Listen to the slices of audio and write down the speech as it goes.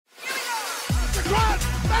the cross.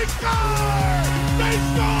 They score! They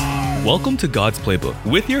score! Welcome to God's Playbook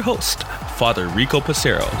with your host, Father Rico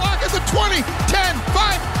Passero. Lock at the 20, 10,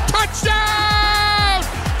 5, touchdown!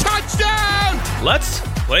 Touchdown! Let's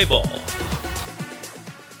play ball.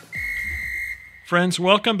 Friends,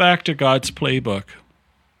 welcome back to God's Playbook.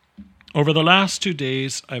 Over the last 2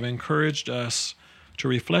 days, I've encouraged us to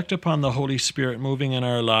reflect upon the Holy Spirit moving in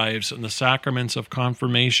our lives and the sacraments of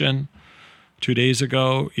confirmation. 2 days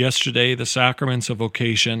ago, yesterday, the sacraments of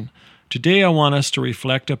vocation. Today, I want us to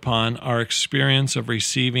reflect upon our experience of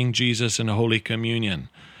receiving Jesus in Holy Communion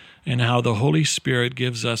and how the Holy Spirit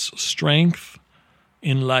gives us strength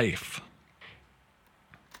in life.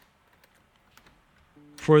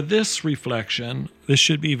 For this reflection, this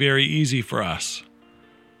should be very easy for us.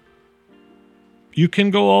 You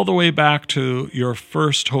can go all the way back to your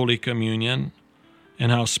first Holy Communion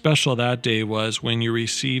and how special that day was when you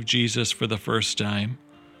received Jesus for the first time.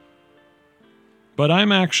 But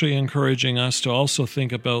I'm actually encouraging us to also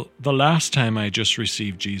think about the last time I just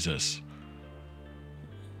received Jesus.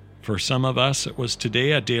 For some of us, it was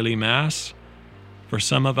today at daily Mass. For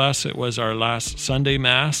some of us, it was our last Sunday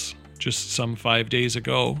Mass, just some 5 days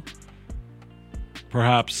ago.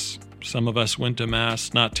 Perhaps some of us went to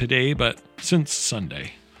Mass not today, but since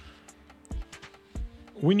Sunday.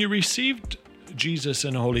 When you received Jesus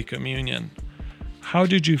in Holy Communion, how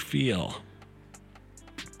did you feel?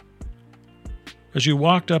 As you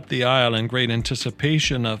walked up the aisle in great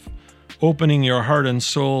anticipation of opening your heart and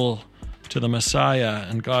soul to the Messiah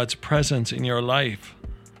and God's presence in your life,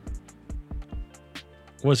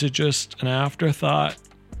 was it just an afterthought?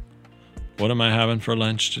 What am I having for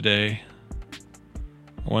lunch today?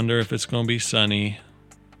 I wonder if it's going to be sunny.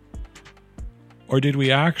 Or did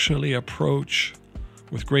we actually approach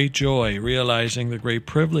with great joy, realizing the great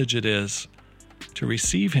privilege it is to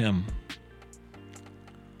receive Him?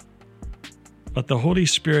 But the Holy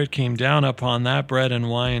Spirit came down upon that bread and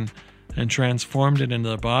wine and transformed it into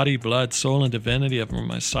the body, blood, soul, and divinity of our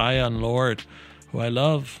Messiah and Lord, who I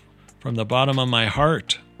love from the bottom of my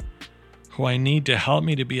heart, who I need to help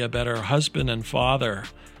me to be a better husband and father,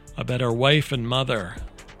 a better wife and mother,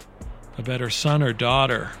 a better son or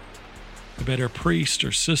daughter, a better priest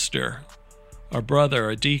or sister, a brother,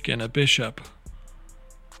 a deacon, a bishop,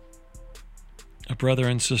 a brother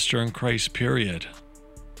and sister in Christ, period.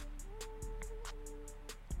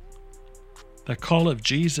 The call of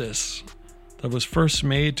Jesus that was first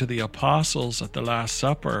made to the apostles at the Last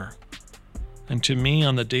Supper and to me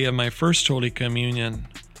on the day of my first Holy Communion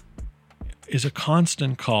is a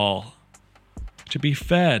constant call to be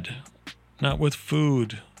fed, not with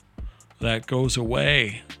food that goes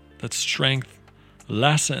away, that strength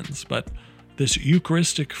lessens, but this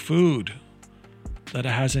Eucharistic food that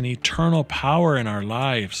has an eternal power in our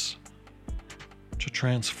lives to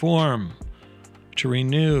transform, to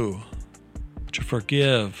renew, to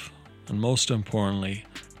forgive, and most importantly,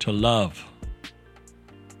 to love.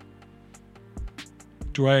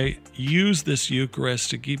 Do I use this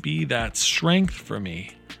Eucharist to be that strength for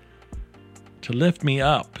me, to lift me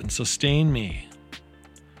up and sustain me,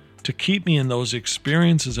 to keep me in those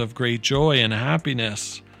experiences of great joy and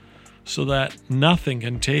happiness so that nothing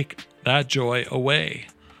can take that joy away?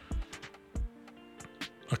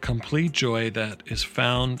 A complete joy that is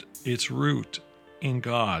found its root in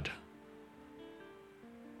God.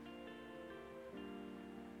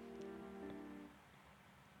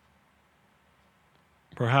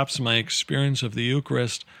 Perhaps my experience of the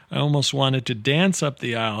Eucharist, I almost wanted to dance up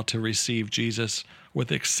the aisle to receive Jesus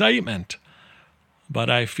with excitement, but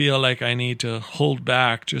I feel like I need to hold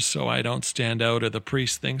back just so I don't stand out or the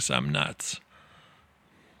priest thinks I'm nuts.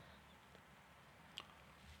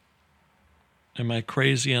 Am I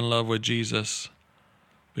crazy in love with Jesus?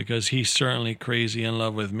 Because He's certainly crazy in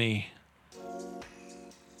love with me.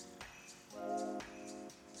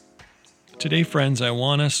 Today, friends, I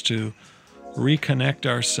want us to reconnect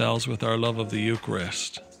ourselves with our love of the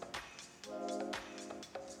Eucharist.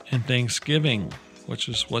 And thanksgiving, which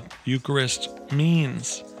is what Eucharist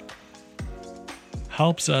means,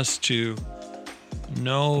 helps us to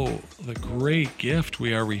know the great gift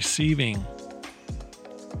we are receiving.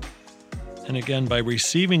 And again, by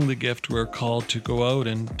receiving the gift, we're called to go out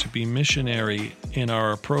and to be missionary in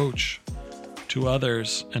our approach to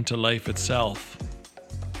others and to life itself.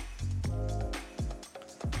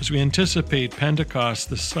 As we anticipate Pentecost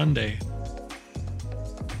this Sunday,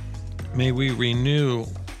 may we renew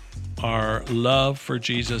our love for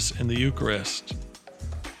Jesus in the Eucharist,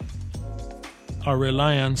 our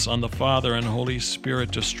reliance on the Father and Holy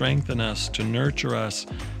Spirit to strengthen us, to nurture us,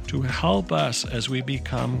 to help us as we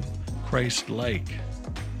become Christ-like.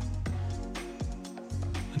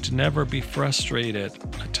 and to never be frustrated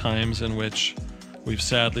at times in which we've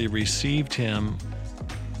sadly received Him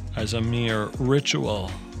as a mere ritual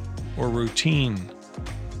or routine,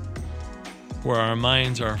 where our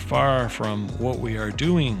minds are far from what we are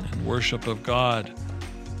doing in worship of God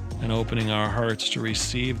and opening our hearts to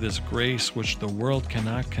receive this grace which the world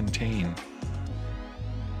cannot contain.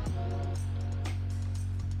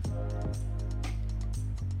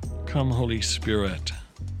 Come, Holy Spirit.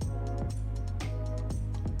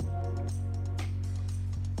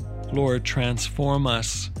 Lord, transform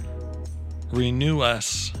us, renew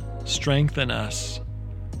us, strengthen us,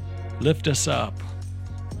 lift us up,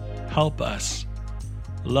 help us,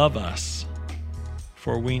 love us,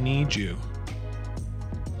 for we need you.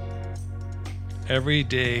 Every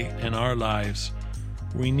day in our lives,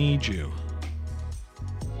 we need you.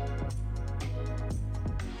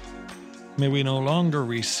 May we no longer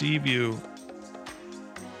receive you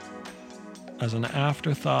as an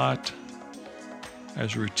afterthought,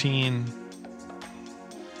 as routine,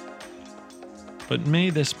 but may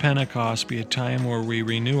this Pentecost be a time where we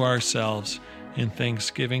renew ourselves in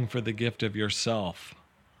thanksgiving for the gift of yourself.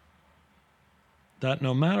 That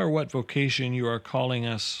no matter what vocation you are calling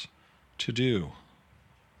us to do,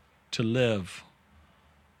 to live,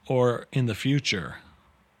 or in the future,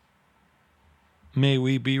 may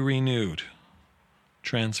we be renewed,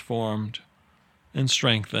 transformed, and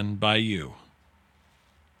strengthened by you.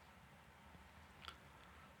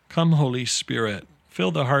 Come, Holy Spirit,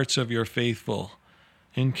 fill the hearts of your faithful,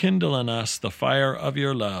 and kindle in us the fire of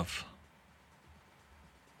your love.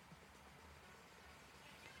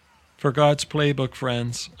 For God's Playbook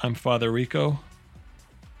friends, I'm Father Rico.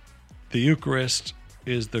 The Eucharist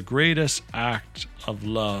is the greatest act of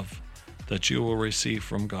love that you will receive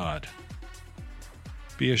from God.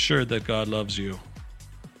 Be assured that God loves you,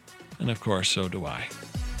 and of course, so do I.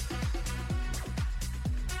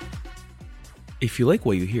 If you like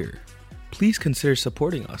what you hear, please consider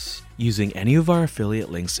supporting us using any of our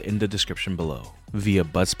affiliate links in the description below via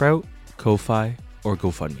Buzzsprout, Ko-Fi, or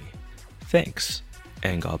GoFundMe. Thanks,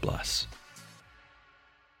 and God bless.